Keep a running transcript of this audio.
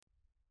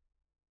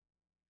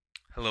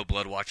Hello,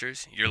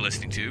 Bloodwatchers. You're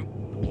listening to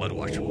the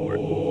Bloodwatch Report.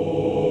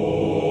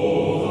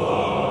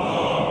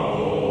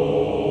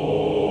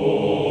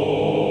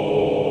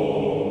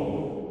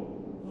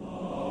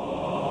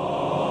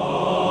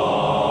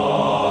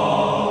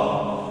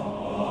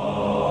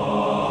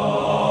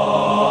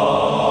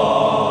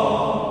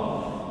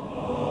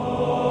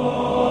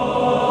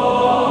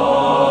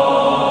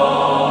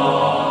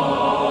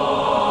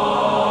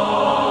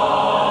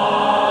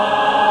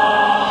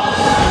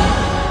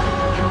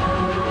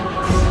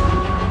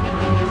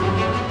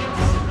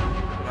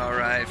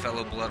 Alright,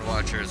 fellow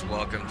Bloodwatchers,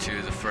 welcome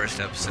to the first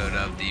episode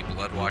of the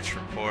Bloodwatch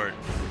Report.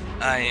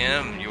 I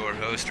am your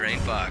host,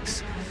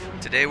 Rainfox.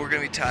 Today we're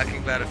going to be talking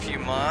about a few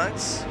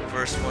mods,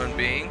 first one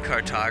being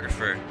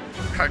Cartographer.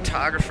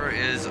 Cartographer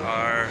is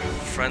our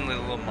friendly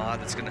little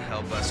mod that's going to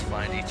help us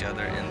find each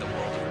other in the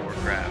World of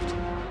Warcraft.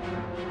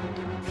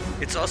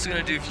 It's also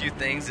going to do a few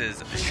things,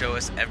 is show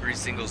us every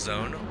single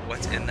zone,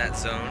 what's in that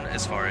zone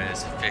as far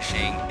as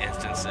fishing,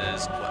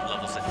 instances, what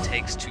levels it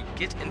takes to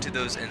get into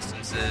those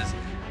instances,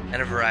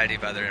 and a variety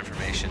of other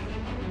information.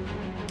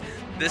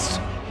 This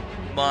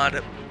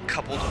mod,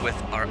 coupled with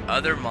our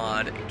other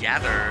mod,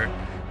 Gather,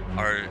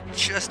 are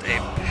just a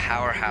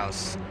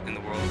powerhouse in the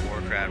World of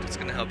Warcraft. It's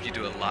going to help you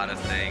do a lot of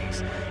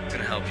things. It's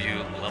going to help you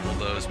level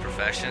those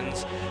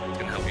professions. It's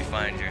going to help you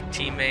find your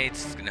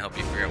teammates. It's going to help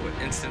you figure out what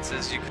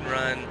instances you can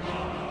run.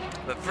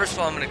 But first of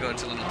all, I'm going to go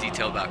into a little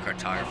detail about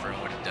Cartographer and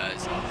what it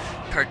does.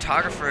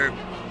 Cartographer,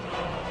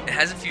 it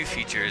has a few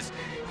features.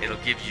 It'll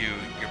give you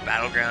your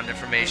battleground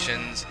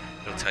informations.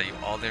 It'll tell you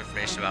all the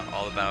information about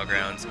all the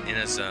battlegrounds in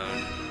a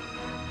zone.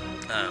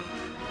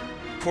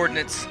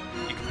 Coordinates,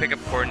 you can pick up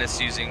coordinates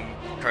using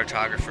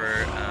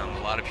Cartographer.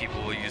 A lot of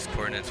people will use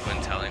coordinates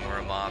when telling where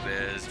a mob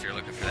is, if you're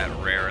looking for that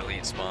rare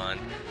elite spawn.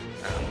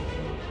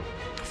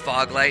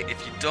 Foglight,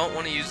 if you don't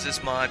want to use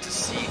this mod to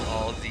see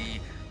all the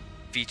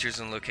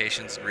features and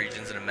locations and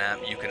regions in a map,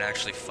 you can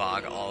actually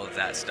fog all of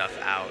that stuff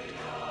out,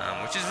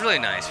 which is really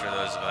nice for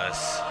those of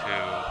us who,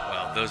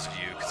 well, those of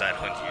you, because I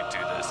don't do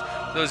this,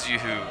 those of you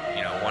who,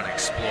 want to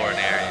explore an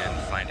area and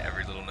find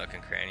every little nook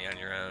and cranny on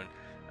your own.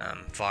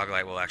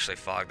 Foglight will actually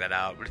fog that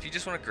out, but if you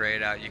just want to gray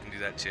it out, you can do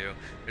that too.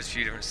 There's a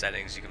few different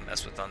settings you can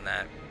mess with on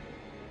that.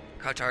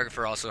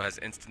 Cartographer also has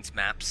instance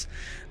maps.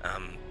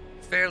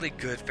 Fairly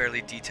good,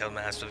 fairly detailed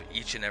maps of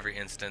each and every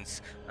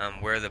instance,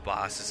 where the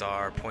bosses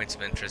are, points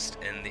of interest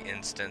in the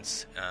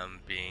instance,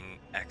 being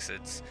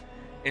exits,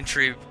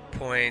 entry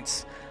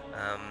points,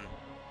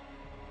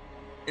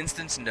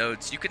 instance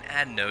notes. You can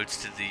add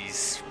notes to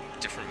these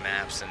different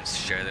maps and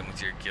share them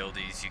with your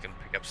guildies. You can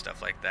pick up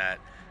stuff like that.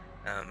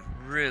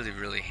 Really,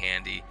 really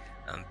handy.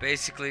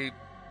 Basically,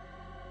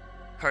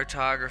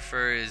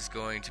 Cartographer is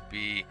going to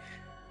be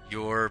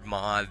your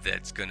mod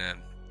that's going to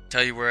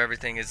tell you where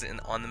everything is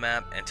on the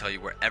map and tell you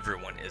where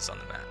everyone is on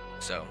the map.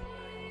 So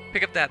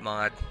pick up that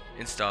mod,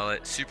 install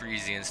it, super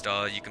easy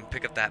install. You can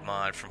pick up that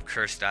mod from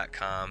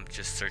curse.com.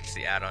 Just search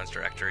the add-ons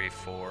directory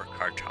for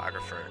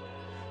Cartographer.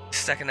 The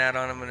second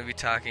add-on I'm going to be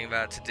talking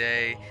about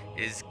today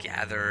is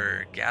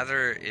Gather.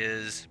 Gather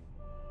is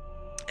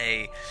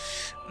a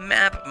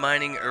map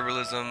mining,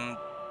 herbalism,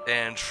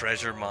 and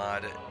treasure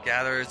mod.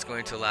 Gather is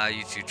going to allow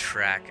you to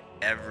track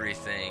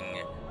everything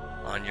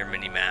on your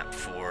mini-map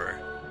for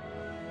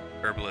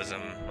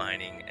herbalism,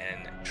 mining,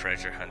 and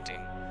treasure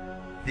hunting.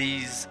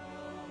 This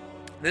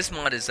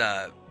mod is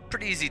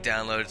pretty easy to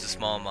download. It's a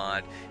small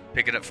mod.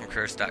 Pick it up from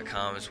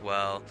curse.com as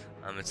well.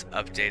 It's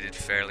updated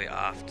fairly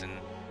often.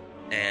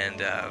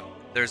 And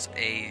there's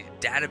a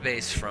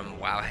database from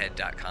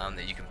wowhead.com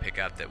that you can pick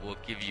up that will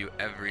give you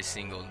every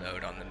single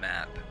node on the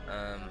map.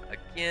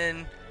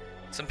 Again,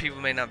 some people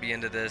may not be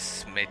into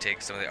this, may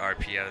take some of the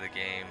RP out of the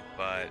game,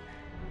 but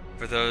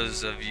for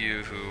those of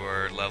you who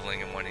are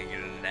leveling and wanting to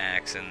get an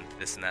axe and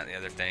this and that and the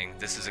other thing,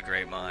 this is a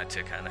great mod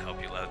to kind of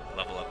help you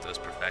level up those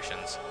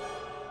professions.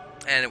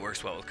 And it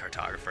works well with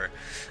Cartographer.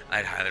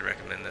 I'd highly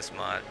recommend this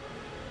mod.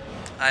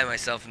 I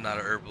myself am not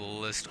an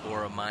herbalist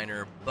or a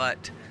miner,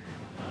 but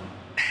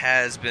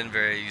has been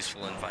very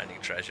useful in finding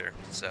treasure.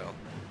 So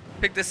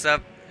pick this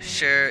up,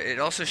 share. It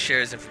also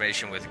shares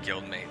information with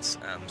guildmates.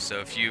 So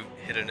if you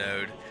hit a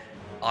node,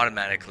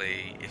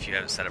 automatically, if you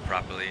have it set up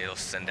properly, it'll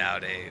send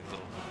out a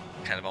little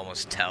kind of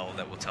almost tell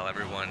that will tell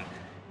everyone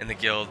in the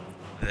guild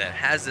that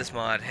has this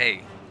mod,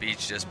 hey,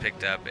 Beach just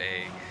picked up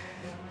a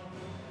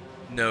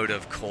node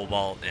of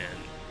cobalt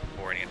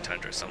in Borean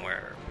Tundra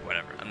somewhere or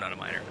whatever. I'm not a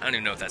miner. I don't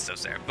even know if that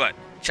stuff's there, but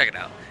check it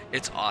out.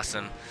 It's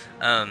awesome.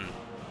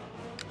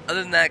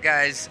 Other than that,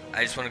 guys,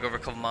 I just want to go over a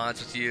couple mods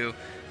with you.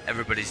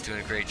 Everybody's doing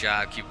a great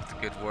job. Keep up the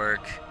good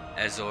work.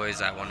 As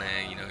always, I want to,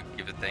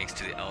 give a thanks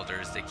to the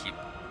elders. They keep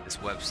this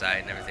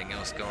website and everything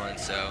else going,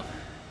 so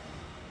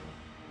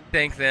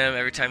thank them.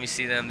 Every time you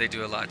see them, they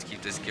do a lot to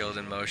keep this guild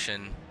in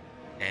motion.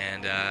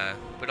 And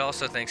but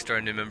also thanks to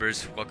our new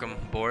members. Welcome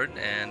aboard,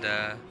 and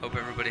hope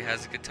everybody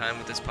has a good time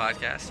with this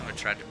podcast. I'm going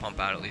to try to pump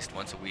out at least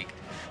once a week,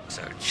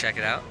 so check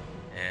it out,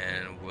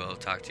 and we'll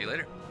talk to you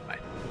later. Bye.